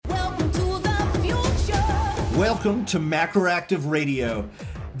Welcome to Macroactive Radio.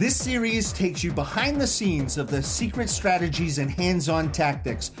 This series takes you behind the scenes of the secret strategies and hands-on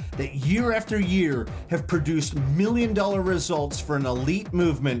tactics that year after year have produced million-dollar results for an elite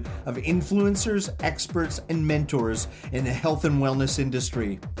movement of influencers, experts, and mentors in the health and wellness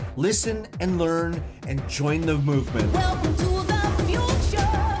industry. Listen and learn and join the movement. Welcome to the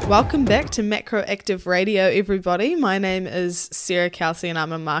future. Welcome back to Macroactive Radio, everybody. My name is Sarah Kelsey and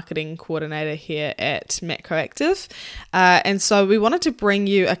I'm a marketing coordinator here at Macroactive. And so we wanted to bring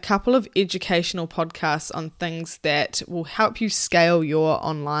you a couple of educational podcasts on things that will help you scale your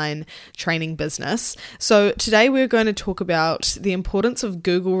online training business. So today we're going to talk about the importance of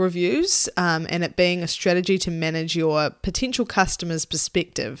Google reviews and it being a strategy to manage your potential customers'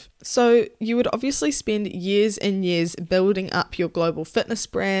 perspective. So you would obviously spend years and years building up your global fitness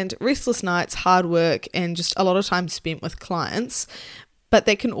brand, restless nights, hard work, and just a lot of time spent with clients. But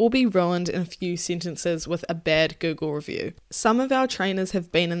that can all be ruined in a few sentences with a bad Google review. Some of our trainers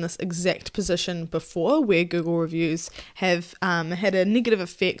have been in this exact position before where Google reviews have had a negative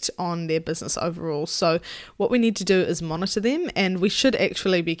effect on their business overall. So what we need to do is monitor them, and we should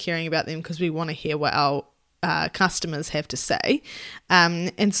actually be caring about them because we want to hear what our customers have to say.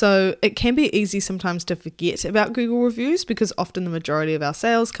 And so it can be easy sometimes to forget about Google reviews because often the majority of our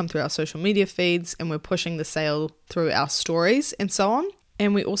sales come through our social media feeds and we're pushing the sale through our stories and so on.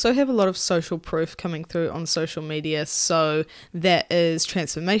 And we also have a lot of social proof coming through on social media. So that is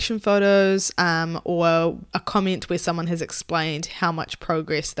transformation photos or a comment where someone has explained how much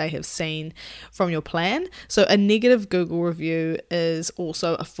progress they have seen from your plan. So a negative Google review is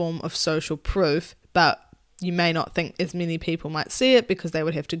also a form of social proof, but you may not think as many people might see it because they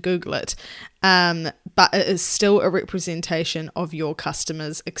would have to Google it. But it is still a representation of your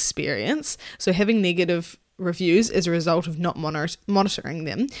customer's experience. So having negative reviews as a result of not monitoring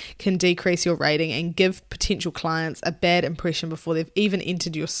them can decrease your rating and give potential clients a bad impression before they've even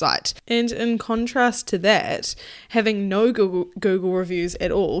entered your site. And in contrast to that, having no Google reviews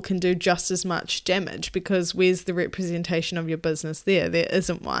at all can do just as much damage because where's the representation of your business there? There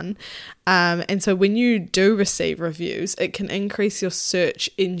isn't one. And so when you do receive reviews, it can increase your search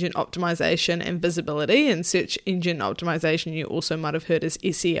engine optimization and visibility. And search engine optimization, you also might have heard as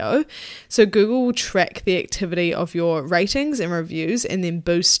SEO. So Google will track the activity of your ratings and reviews and then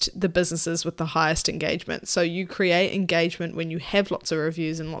boost the businesses with the highest engagement. So you create engagement when you have lots of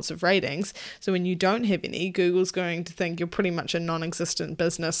reviews and lots of ratings. So when you don't have any, Google's going to think you're pretty much a non-existent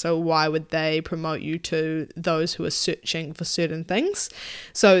business. So why would they promote you to those who are searching for certain things?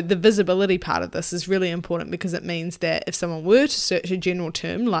 So the visibility part of this is really important because it means that if someone were to search a general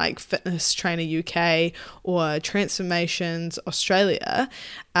term like Fitness Trainer UK or Transformations Australia,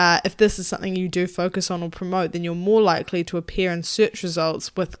 if this is something you do focus on or promote, then you're more likely to appear in search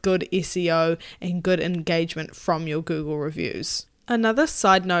results with good SEO and good engagement from your Google reviews. Another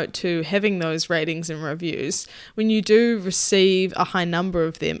side note to having those ratings and reviews, when you do receive a high number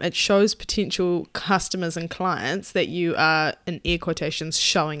of them, it shows potential customers and clients that you are, in air quotations,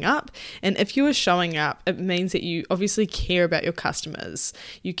 showing up. And if you are showing up, it means that you obviously care about your customers.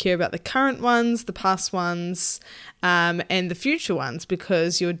 You care about the current ones, the past ones, and the future ones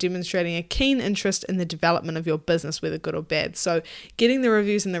because you're demonstrating a keen interest in the development of your business, whether good or bad. So getting the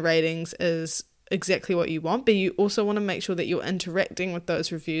reviews and the ratings is exactly what you want, but you also want to make sure that you're interacting with those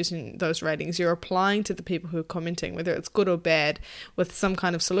reviews and those ratings. You're applying to the people who are commenting, whether it's good or bad, with some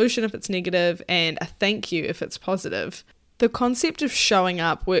kind of solution if it's negative and a thank you if it's positive. The concept of showing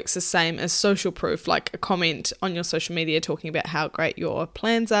up works the same as social proof, like a comment on your social media talking about how great your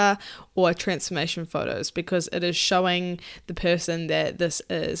plans are, or transformation photos, because it is showing the person that this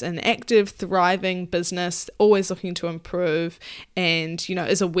is an active, thriving business, always looking to improve and,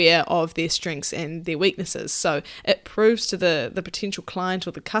 is aware of their strengths and their weaknesses. So it proves to the potential client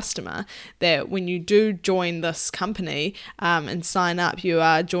or the customer that when you do join this company and sign up, you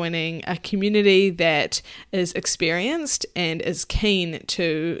are joining a community that is experienced and is keen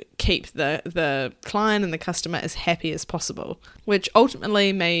to keep the client and the customer as happy as possible, which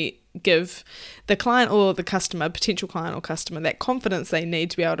ultimately may give the client or the customer, potential client or customer, that confidence they need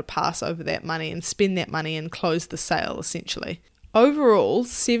to be able to pass over that money and spend that money and close the sale, essentially. Overall,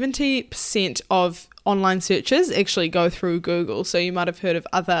 70% of online searches actually go through Google. So you might have heard of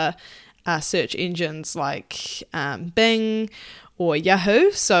other search engines like Bing or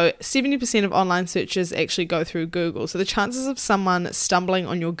Yahoo. So 70% of online searches actually go through Google. So the chances of someone stumbling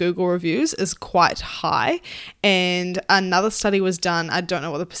on your Google reviews is quite high. And another study was done, I don't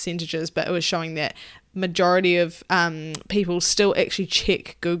know what the percentage is, but it was showing that majority of people still actually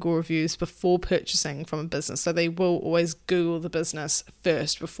check Google reviews before purchasing from a business. So they will always Google the business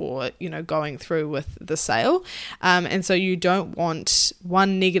first before, going through with the sale. And so you don't want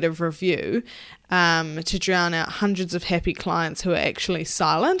one negative review to drown out hundreds of happy clients who are actually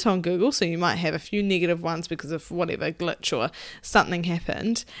silent on Google. So you might have a few negative ones because of whatever glitch or something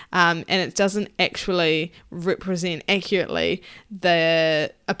happened, and it doesn't actually represent accurately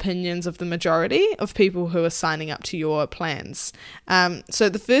the opinions of the majority of people who are signing up to your plans. So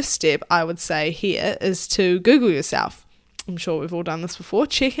the first step I would say here is to Google yourself. I'm sure we've all done this before.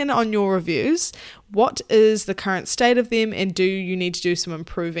 Check in on your reviews. What is the current state of them, and do you need to do some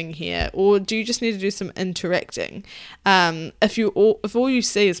improving here, or do you just need to do some interacting? If all you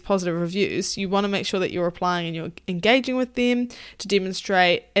see is positive reviews, you want to make sure that you're replying and you're engaging with them to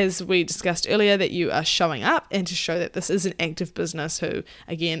demonstrate, as we discussed earlier, that you are showing up, and to show that this is an active business who,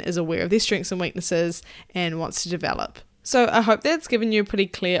 again, is aware of their strengths and weaknesses and wants to develop. So I hope that's given you a pretty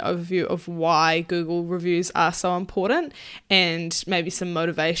clear overview of why Google reviews are so important, and maybe some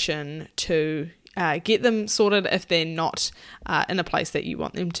motivation to get them sorted if they're not in a place that you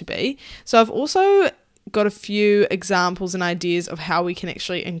want them to be. So I've also got a few examples and ideas of how we can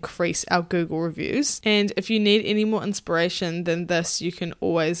actually increase our Google reviews. And if you need any more inspiration than this, you can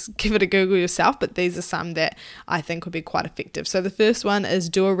always give it a Google yourself, but these are some that I think would be quite effective. So the first one is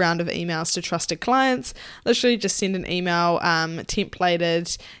do a round of emails to trusted clients. Literally just send an email,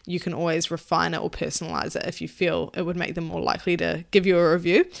 templated. You can always refine it or personalize it if you feel it would make them more likely to give you a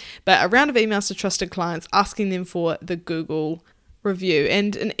review. But a round of emails to trusted clients, asking them for the Google review.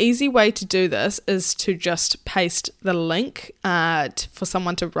 And an easy way to do this is to just paste the link for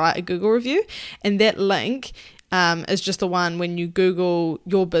someone to write a Google review, and that link is just the one when you Google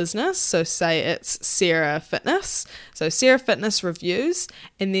your business. So say it's Sarah Fitness, so Sarah Fitness reviews,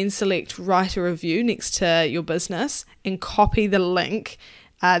 and then select write a review next to your business and copy the link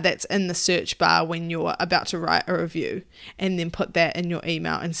that's in the search bar when you're about to write a review, and then put that in your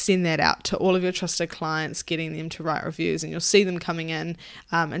email and send that out to all of your trusted clients, getting them to write reviews, and you'll see them coming in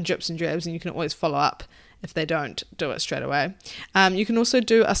drips and drabs, and you can always follow up if they don't do it straight away. You can also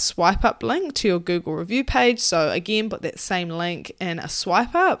do a swipe up link to your Google review page. So again, put that same link in a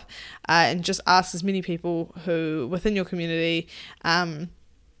swipe up and just ask as many people who within your community who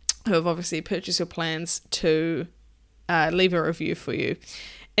have obviously purchased your plans to leave a review for you.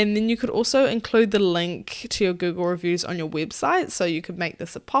 And then you could also include the link to your Google reviews on your website. So you could make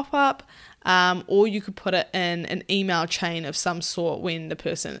this a pop-up, or you could put it in an email chain of some sort when the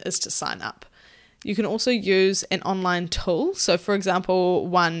person is to sign up. You can also use an online tool. So for example,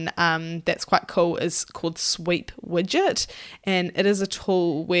 one that's quite cool is called Sweep Widget, and it is a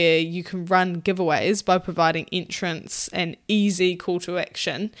tool where you can run giveaways by providing entrants an easy call to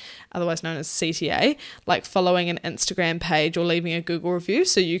action, otherwise known as CTA, like following an Instagram page or leaving a Google review.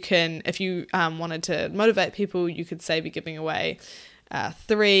 So you can, if you wanted to motivate people, you could say be giving away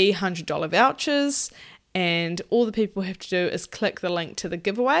 $300 vouchers, and all the people have to do is click the link to the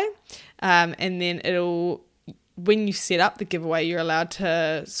giveaway, and then when you set up the giveaway, you're allowed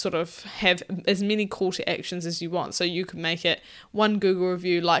to sort of have as many call to actions as you want. So you could make it one Google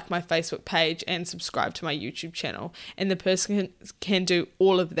review, like my Facebook page, and subscribe to my YouTube channel, and the person can do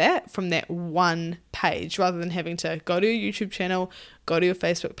all of that from that one page, rather than having to go to your YouTube channel, go to your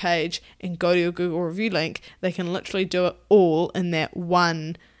Facebook page, and go to your Google review link. They can literally do it all in that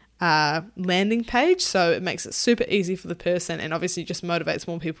one landing page. So it makes it super easy for the person, and obviously just motivates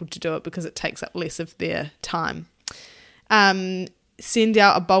more people to do it because it takes up less of their time. Send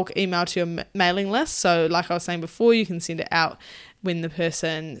out a bulk email to your mailing list. So like I was saying before, you can send it out when the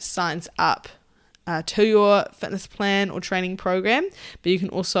person signs up to your fitness plan or training program, but you can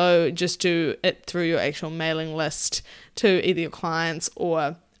also just do it through your actual mailing list to either your clients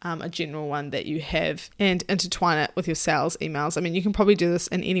or a general one that you have, and intertwine it with your sales emails. I mean, you can probably do this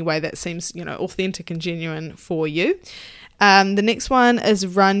in any way that seems, authentic and genuine for you. The next one is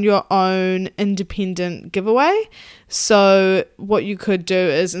run your own independent giveaway. So what you could do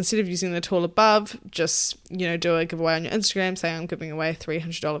is, instead of using the tool above, just, do a giveaway on your Instagram, say I'm giving away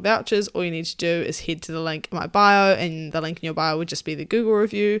 $300 vouchers. All you need to do is head to the link in my bio, and the link in your bio would just be the Google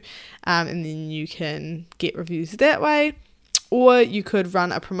review, and then you can get reviews that way. Or you could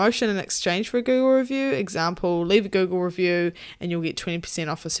run a promotion in exchange for a Google review. Example, leave a Google review and you'll get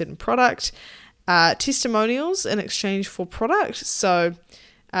 20% off a certain product. Testimonials in exchange for product. So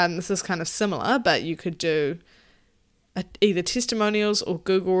this is kind of similar, but you could do either testimonials or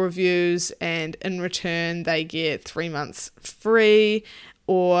Google reviews, and in return they get 3 months free,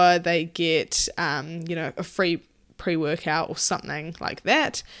 or they get a free pre-workout or something like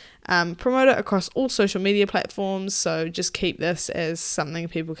that. promote it across all social media platforms. So just keep this as something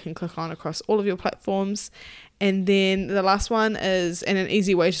people can click on across all of your platforms. And then the last one is, and an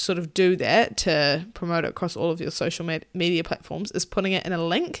easy way to sort of do that, to promote it across all of your social media platforms, is putting it in a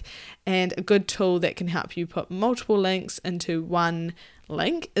link. And a good tool that can help you put multiple links into one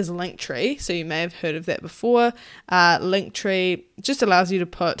link is Linktree. So you may have heard of that before. Linktree just allows you to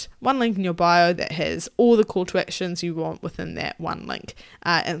put one link in your bio that has all the call to actions you want within that one link.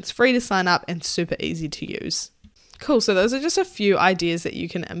 And it's free to sign up and super easy to use. Cool, so those are just a few ideas that you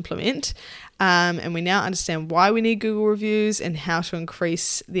can implement, and we now understand why we need Google reviews and how to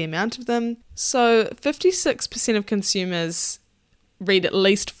increase the amount of them. So 56% of consumers read at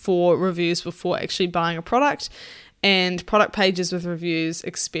least 4 reviews before actually buying a product, and product pages with reviews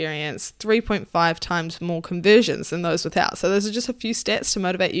experience 3.5 times more conversions than those without. So those are just a few stats to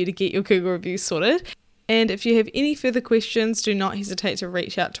motivate you to get your Google reviews sorted. And if you have any further questions, do not hesitate to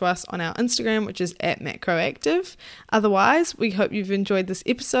reach out to us on our Instagram, which is @macroactive. Otherwise, we hope you've enjoyed this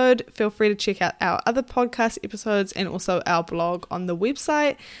episode. Feel free to check out our other podcast episodes and also our blog on the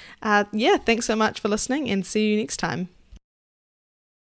website. Thanks so much for listening, and see you next time.